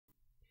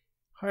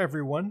Hi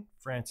everyone,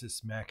 Francis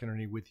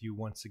McInerney with you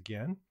once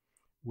again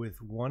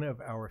with one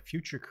of our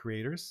Future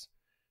Creators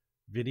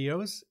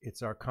videos.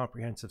 It's our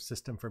comprehensive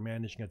system for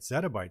managing at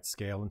zettabyte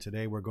scale, and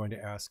today we're going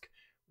to ask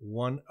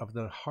one of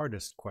the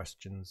hardest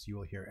questions you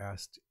will hear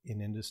asked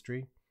in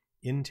industry.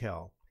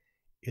 Intel,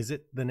 is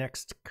it the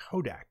next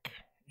Kodak?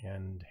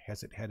 And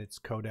has it had its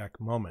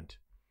Kodak moment?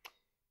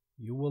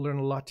 You will learn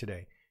a lot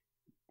today.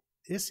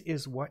 This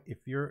is what, if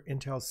you're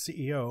Intel's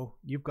CEO,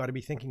 you've got to be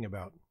thinking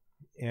about.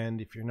 And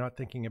if you're not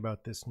thinking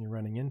about this and you're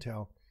running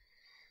Intel,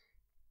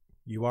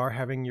 you are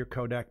having your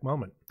Kodak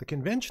moment. The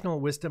conventional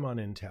wisdom on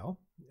Intel,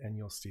 and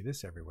you'll see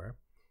this everywhere,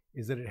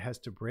 is that it has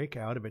to break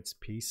out of its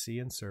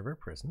PC and server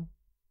prison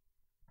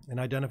and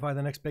identify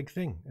the next big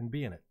thing and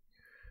be in it.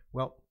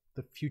 Well,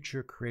 the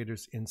Future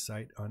Creators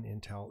insight on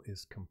Intel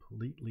is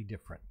completely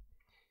different.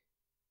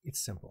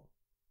 It's simple.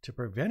 To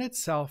prevent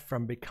itself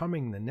from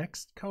becoming the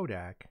next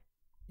Kodak,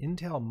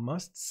 Intel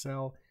must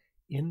sell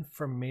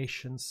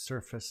information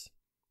surface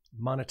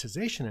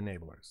monetization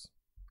enablers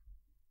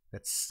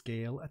that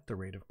scale at the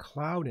rate of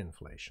cloud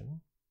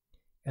inflation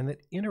and that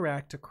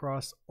interact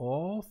across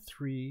all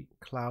three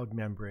cloud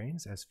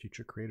membranes as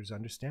Future Creators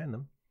understand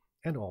them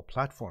and all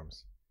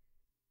platforms.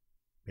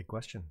 Big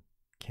question,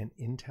 can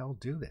Intel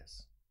do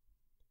this?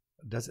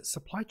 Does its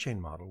supply chain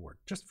model work?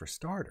 Just for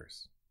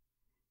starters,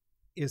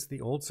 is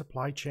the old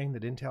supply chain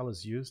that Intel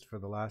has used for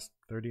the last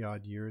 30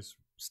 odd years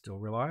still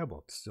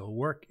reliable, still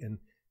work in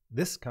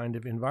this kind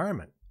of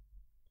environment?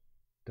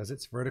 Does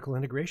its vertical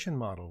integration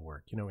model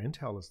work? You know,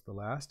 Intel is the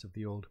last of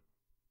the old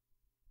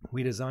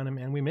we design them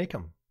and we make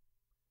them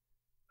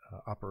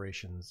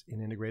operations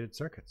in integrated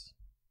circuits.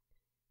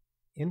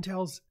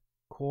 Intel's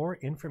core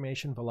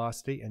information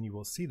velocity, and you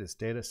will see this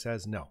data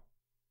says no.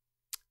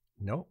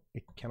 No,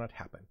 it cannot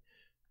happen.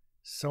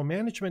 So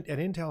management at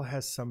Intel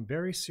has some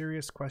very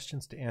serious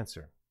questions to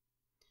answer.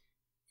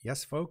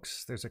 Yes,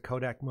 folks, there's a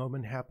Kodak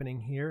moment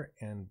happening here,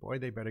 and boy,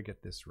 they better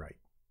get this right.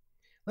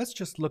 Let's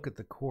just look at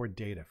the core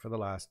data for the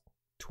last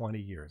 20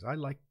 years. I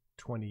like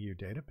 20-year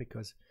data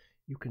because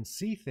you can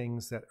see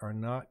things that are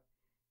not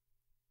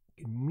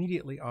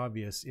immediately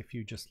obvious if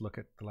you just look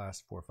at the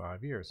last 4 or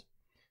 5 years.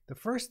 The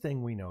first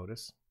thing we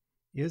notice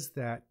is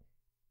that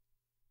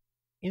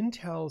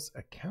Intel's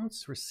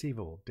accounts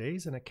receivable,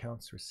 days in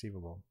accounts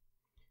receivable,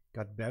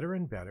 got better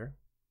and better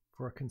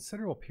for a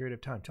considerable period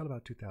of time, till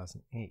about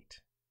 2008.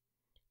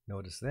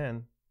 Notice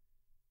then,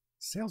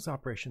 sales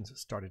operations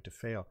started to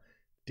fail.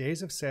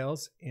 Days of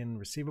sales in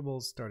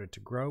receivables started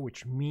to grow,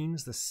 which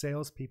means the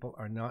salespeople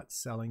are not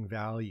selling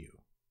value,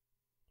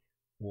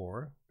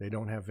 or they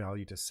don't have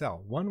value to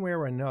sell. One way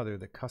or another,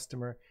 the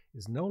customer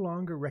is no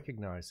longer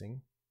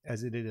recognizing,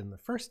 as it did in the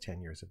first 10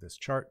 years of this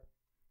chart,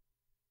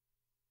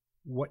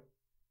 what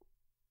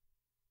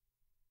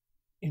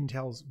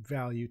Intel's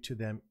value to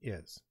them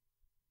is.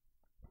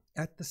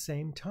 At the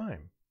same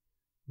time,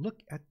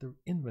 look at the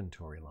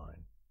inventory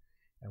line,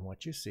 and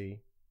what you see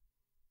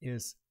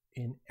is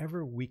an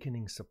ever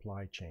weakening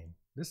supply chain.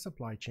 This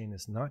supply chain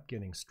is not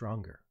getting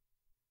stronger.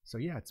 So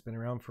yeah, it's been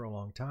around for a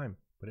long time,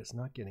 but it's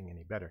not getting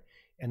any better.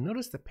 And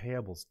notice the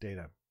payables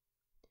data.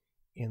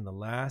 In the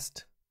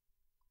last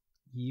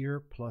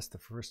year plus the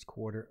first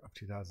quarter of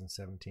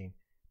 2017,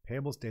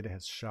 payables data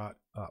has shot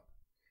up.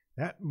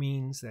 That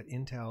means that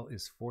Intel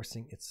is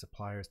forcing its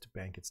suppliers to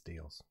bank its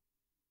deals.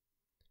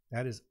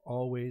 That is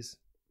always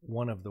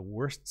one of the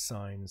worst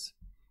signs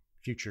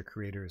Future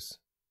Creators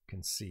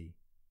can see.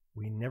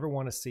 We never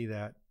want to see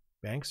that.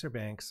 Banks are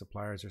banks,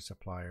 suppliers are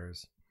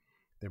suppliers.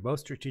 They're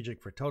both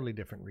strategic for totally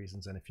different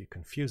reasons, and if you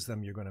confuse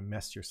them, you're going to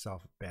mess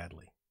yourself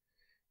badly.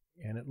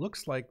 And it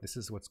looks like this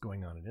is what's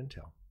going on at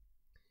Intel.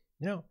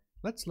 Now,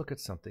 let's look at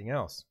something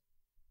else.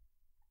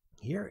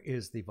 Here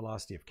is the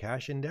velocity of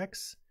cash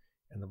index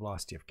and the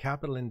velocity of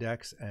capital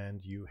index,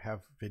 and you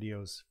have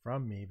videos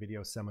from me,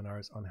 video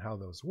seminars on how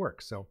those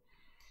work. So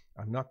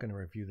I'm not going to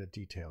review the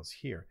details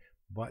here,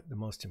 but the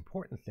most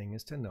important thing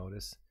is to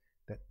notice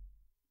that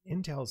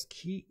Intel's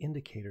key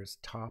indicators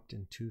topped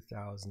in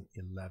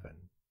 2011.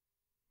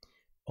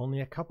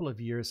 Only a couple of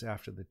years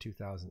after the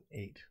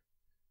 2008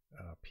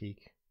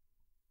 peak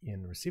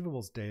in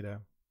receivables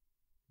data,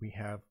 we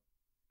have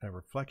a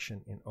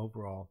reflection in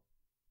overall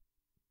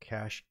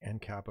cash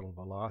and capital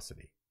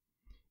velocity.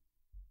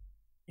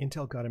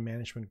 Intel got a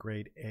management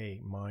grade A-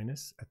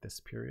 at this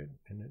period,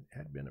 and it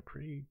had been a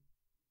pretty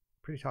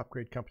top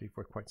grade company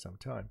for quite some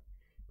time.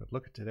 But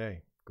look at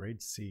today,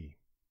 grade C.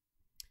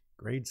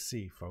 Grade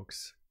C,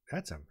 folks.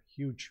 That's a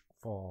huge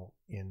fall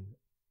in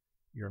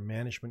your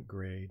management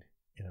grade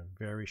in a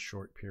very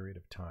short period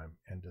of time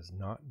and does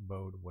not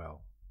bode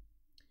well.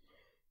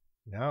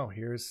 Now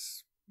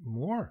here's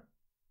more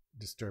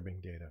disturbing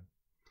data.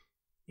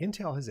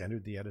 Intel has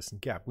entered the Edison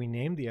gap. We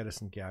named the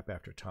Edison gap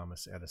after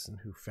Thomas Edison,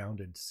 who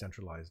founded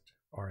centralized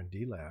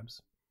R&D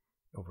labs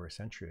over a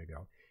century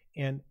ago.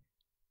 And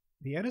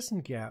the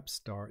Edison gap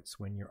starts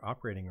when your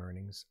operating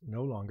earnings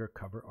no longer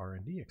cover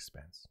R&D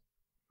expense.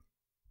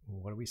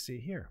 What do we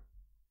see here?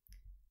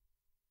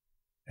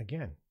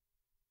 Again,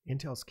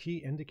 Intel's key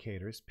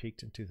indicators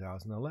peaked in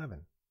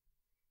 2011.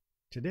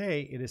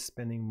 Today, it is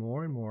spending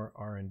more and more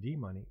R&D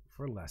money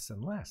for less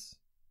and less.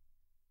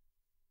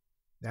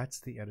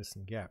 That's the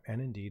Edison gap. And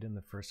indeed, in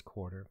the first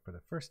quarter, for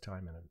the first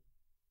time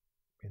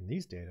in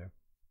these data,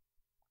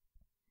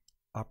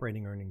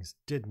 operating earnings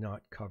did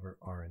not cover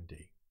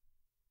R&D.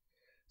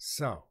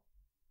 So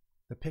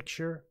the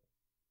picture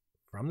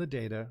from the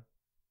data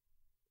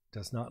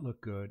does not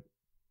look good,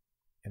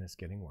 and it's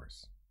getting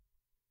worse.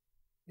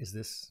 Is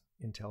this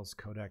Intel's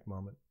Kodak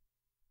moment?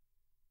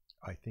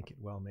 I think it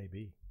well may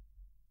be.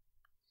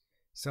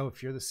 So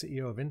if you're the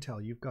CEO of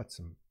Intel, you've got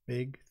some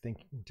big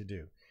thinking to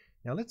do.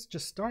 Now let's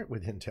just start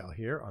with Intel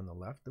here on the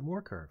left, the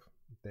Moore curve.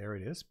 There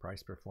it is,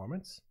 price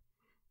performance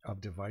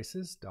of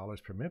devices,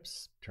 dollars per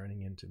MIPS,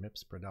 turning into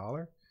MIPS per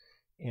dollar.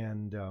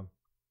 And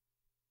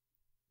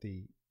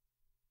the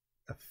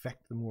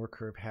effect the Moore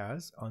curve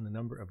has on the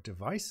number of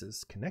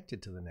devices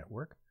connected to the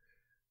network.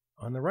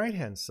 On the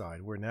right-hand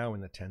side, we're now in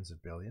the tens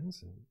of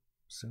billions, and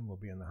soon we'll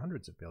be in the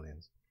hundreds of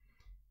billions.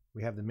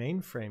 We have the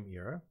mainframe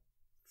era,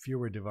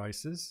 fewer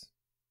devices,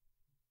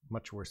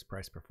 much worse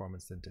price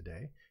performance than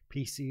today.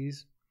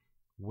 PCs,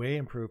 way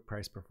improved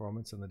price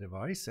performance on the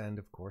device, and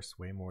of course,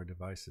 way more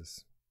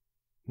devices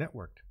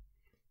networked.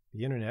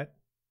 The internet,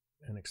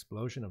 an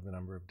explosion of the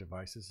number of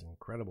devices,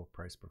 incredible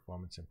price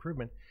performance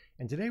improvement.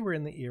 And today we're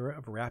in the era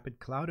of rapid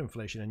cloud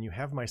inflation, and you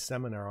have my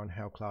seminar on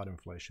how cloud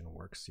inflation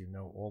works. You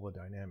know all the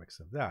dynamics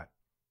of that.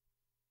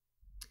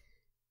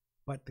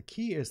 But the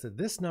key is that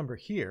this number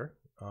here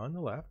on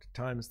the left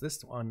times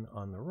this one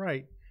on the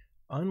right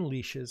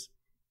unleashes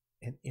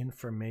an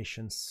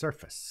information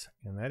surface.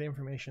 And that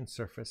information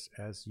surface,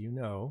 as you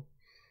know,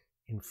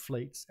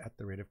 inflates at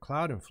the rate of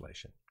cloud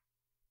inflation.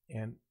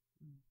 And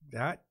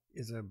that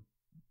is a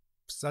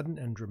sudden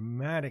and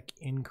dramatic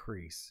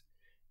increase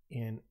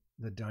in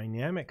the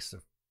dynamics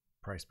of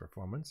price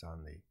performance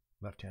on the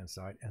left-hand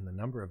side and the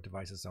number of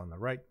devices on the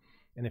right.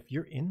 And if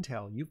you're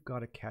Intel, you've got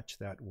to catch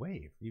that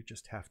wave. You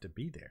just have to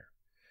be there.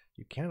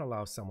 You can't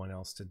allow someone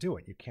else to do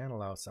it. You can't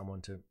allow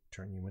someone to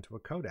turn you into a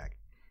Kodak.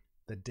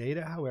 The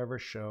data, however,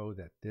 show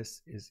that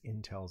this is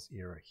Intel's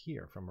era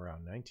here from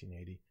around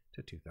 1980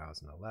 to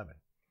 2011.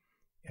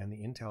 And the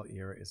Intel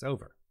era is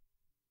over.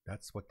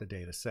 That's what the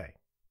data say.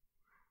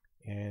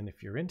 And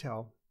if you're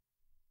Intel,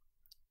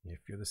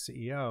 if you're the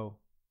CEO,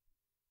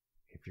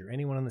 if you're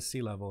anyone on the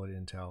C-level at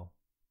Intel,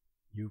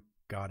 you've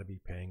got to be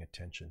paying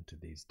attention to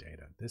these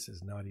data. This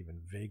is not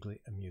even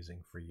vaguely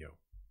amusing for you.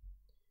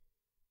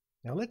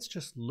 Now let's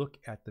just look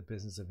at the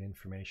business of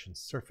information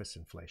surface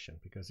inflation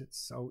because it's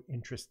so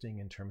interesting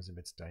in terms of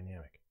its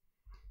dynamic.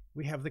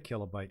 We have the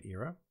kilobyte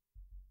era,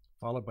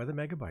 followed by the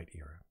megabyte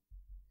era,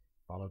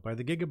 followed by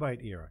the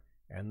gigabyte era,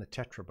 and the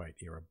terabyte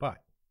era. But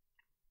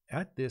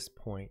at this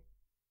point,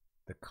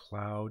 the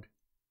cloud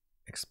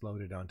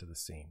exploded onto the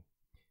scene.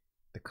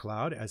 The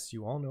cloud, as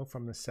you all know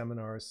from the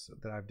seminars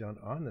that I've done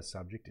on the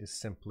subject, is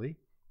simply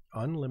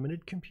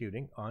unlimited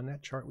computing on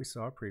that chart we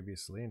saw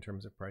previously in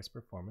terms of price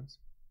performance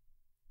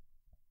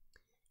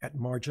at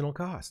marginal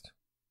cost.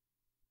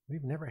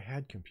 We've never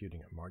had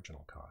computing at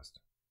marginal cost.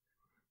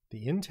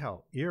 The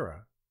Intel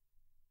era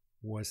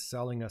was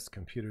selling us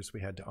computers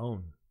we had to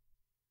own.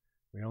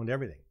 We owned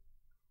everything.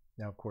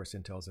 Now, of course,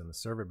 Intel's in the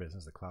server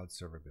business, the cloud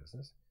server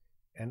business,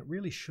 and it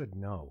really should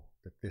know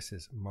that this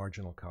is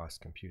marginal cost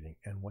computing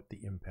and what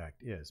the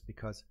impact is,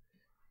 because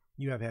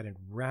you have had a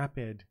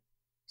rapid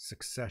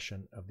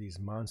succession of these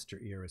monster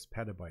eras,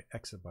 petabyte,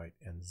 exabyte,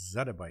 and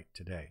zettabyte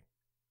today.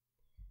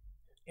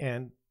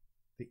 And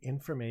the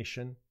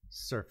information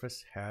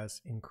surface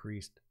has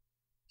increased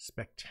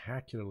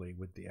spectacularly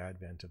with the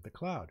advent of the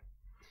cloud.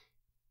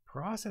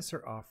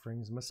 Processor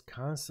offerings must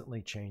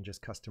constantly change as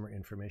customer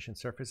information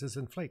surfaces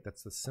inflate.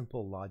 That's the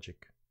simple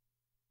logic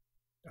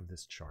of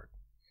this chart.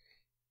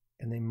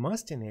 And they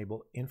must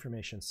enable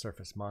information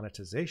surface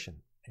monetization.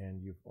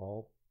 And you've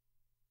all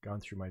gone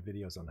through my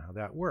videos on how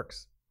that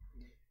works.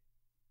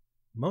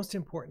 Most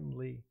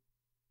importantly,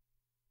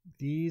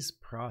 these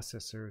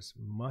processors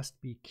must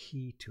be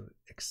key to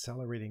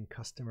accelerating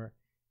customer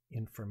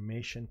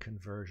information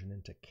conversion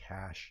into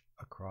cash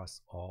across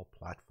all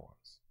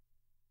platforms.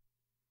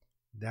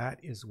 That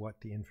is what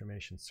the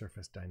information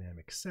surface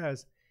dynamic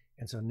says.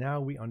 And so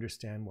now we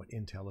understand what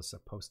Intel is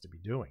supposed to be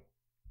doing.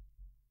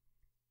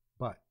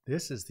 But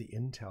this is the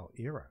Intel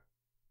era.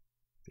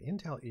 The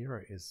Intel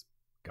era is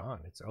gone.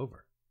 It's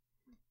over.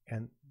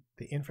 And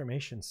the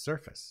information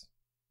surface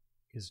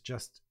is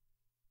just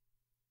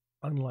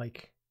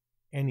unlike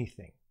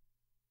anything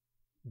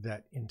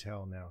that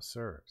Intel now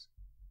serves.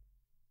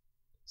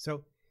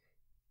 So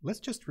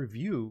let's just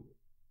review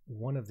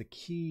one of the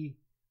key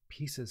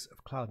pieces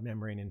of cloud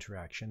membrane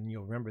interaction.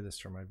 You'll remember this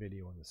from my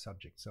video on the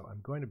subject, so I'm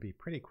going to be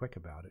pretty quick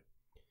about it.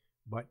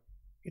 But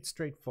it's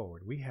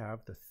straightforward. We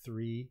have the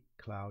three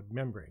cloud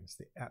membranes: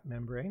 the app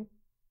membrane,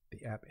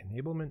 the app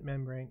enablement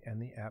membrane,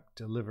 and the app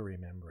delivery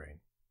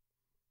membrane.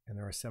 And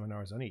there are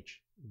seminars on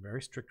each.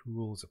 Very strict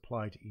rules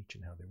apply to each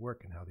and how they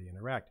work and how they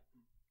interact.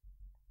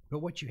 But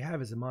what you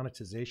have is a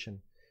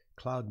monetization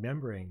cloud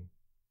membrane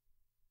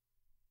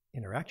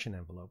interaction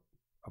envelope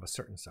of a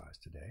certain size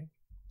today.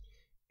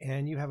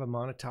 And you have a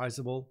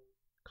monetizable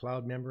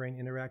cloud membrane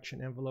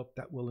interaction envelope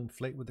that will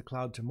inflate with the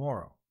cloud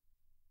tomorrow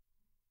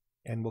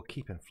and will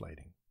keep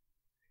inflating.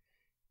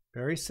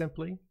 Very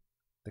simply,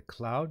 the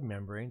cloud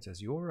membranes,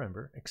 as you'll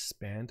remember,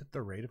 expand at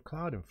the rate of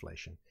cloud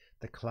inflation.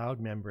 The cloud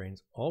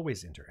membranes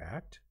always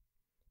interact.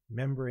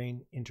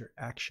 Membrane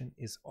interaction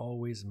is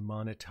always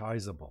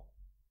monetizable.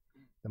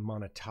 The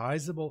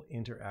monetizable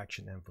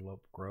interaction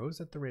envelope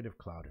grows at the rate of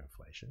cloud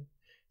inflation.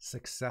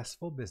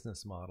 Successful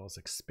business models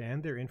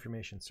expand their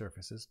information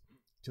surfaces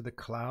to the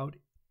cloud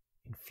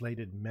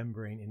inflated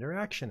membrane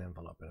interaction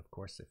envelope. And of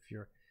course, if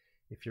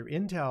you're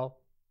Intel,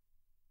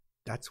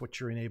 that's what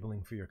you're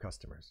enabling for your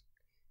customers.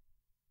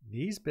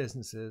 These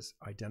businesses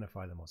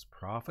identify the most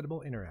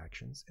profitable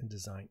interactions and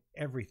design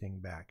everything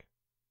back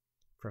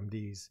from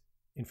these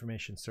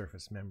information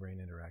surface membrane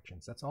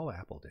interactions. That's all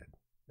Apple did.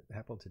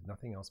 Apple did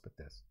nothing else but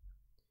this.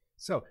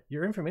 So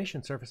your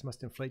information surface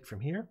must inflate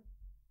from here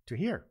to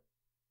here.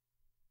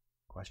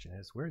 Question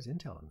is, where's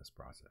Intel in this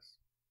process?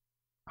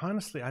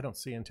 Honestly, I don't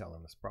see Intel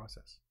in this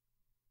process.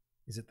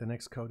 Is it the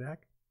next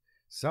Kodak?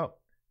 So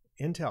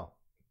Intel,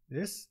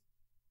 this,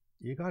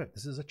 you got it.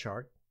 This is a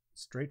chart.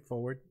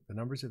 Straightforward. The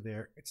numbers are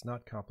there. It's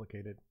not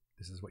complicated.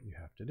 This is what you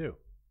have to do.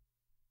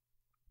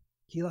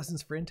 Key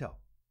lessons for Intel.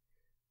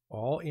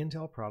 All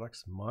Intel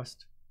products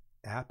must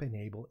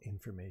app-enable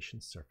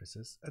information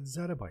surfaces at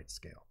zettabyte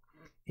scale.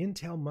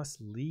 Intel must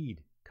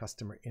lead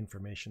customer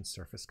information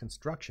surface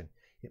construction.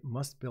 It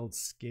must build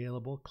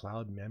scalable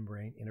cloud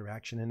membrane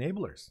interaction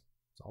enablers.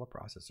 That's all a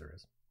processor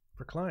is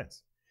for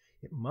clients.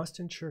 It must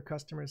ensure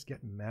customers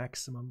get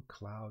maximum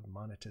cloud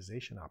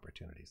monetization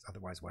opportunities.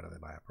 Otherwise, why do they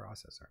buy a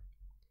processor?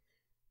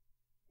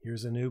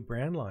 Here's a new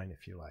brand line,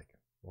 if you like,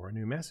 or a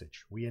new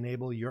message. We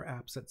enable your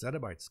apps at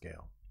zettabyte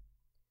scale.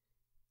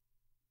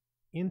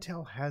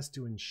 Intel has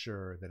to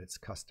ensure that its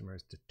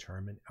customers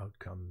determine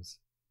outcomes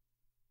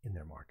in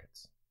their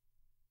markets,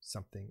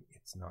 something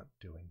it's not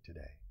doing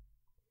today.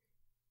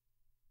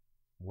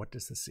 What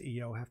does the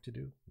CEO have to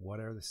do?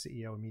 What are the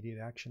CEO immediate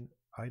action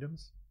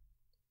items?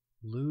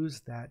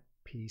 Lose that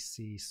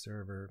PC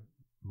server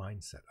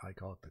mindset. I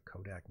call it the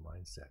Kodak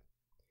mindset.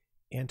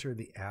 Enter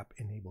the app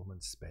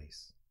enablement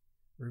space.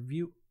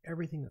 Review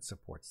everything that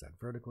supports that,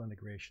 vertical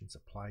integration,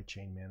 supply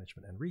chain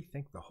management, and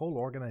rethink the whole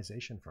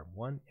organization from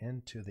one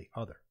end to the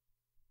other.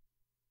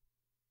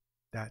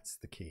 That's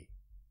the key.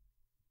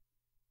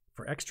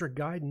 For extra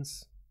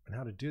guidance on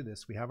how to do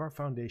this, we have our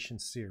foundation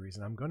series,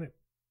 and I'm going to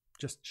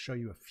just show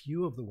you a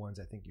few of the ones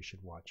I think you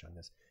should watch on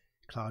this.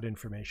 Cloud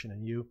information,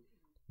 and you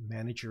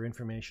manage your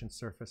information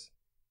surface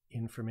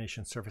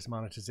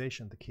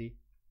monetization, the key.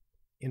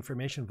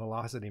 Information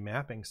velocity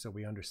mapping, so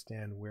we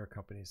understand where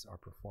companies are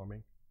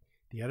performing.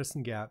 The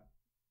Edison gap,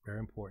 very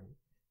important.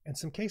 And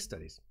some case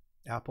studies.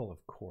 Apple,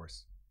 of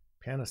course.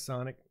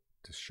 Panasonic,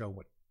 to show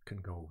what can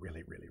go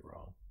really, really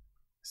wrong.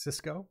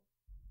 Cisco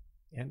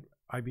and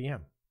IBM.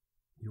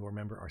 You'll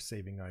remember our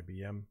Saving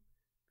IBM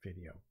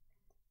video.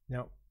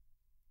 Now,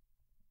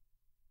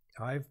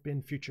 I've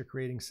been future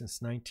creating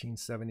since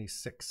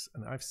 1976,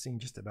 and I've seen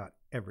just about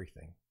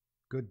everything.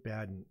 Good,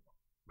 bad, and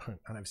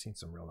I've seen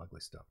some real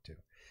ugly stuff too.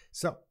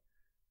 So,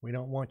 we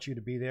don't want you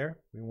to be there.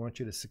 We want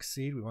you to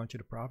succeed. We want you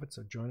to profit.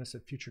 So join us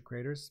at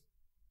FutureCreators,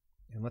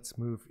 and let's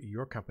move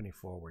your company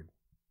forward.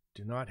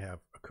 Do not have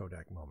a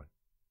Kodak moment.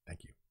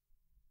 Thank you.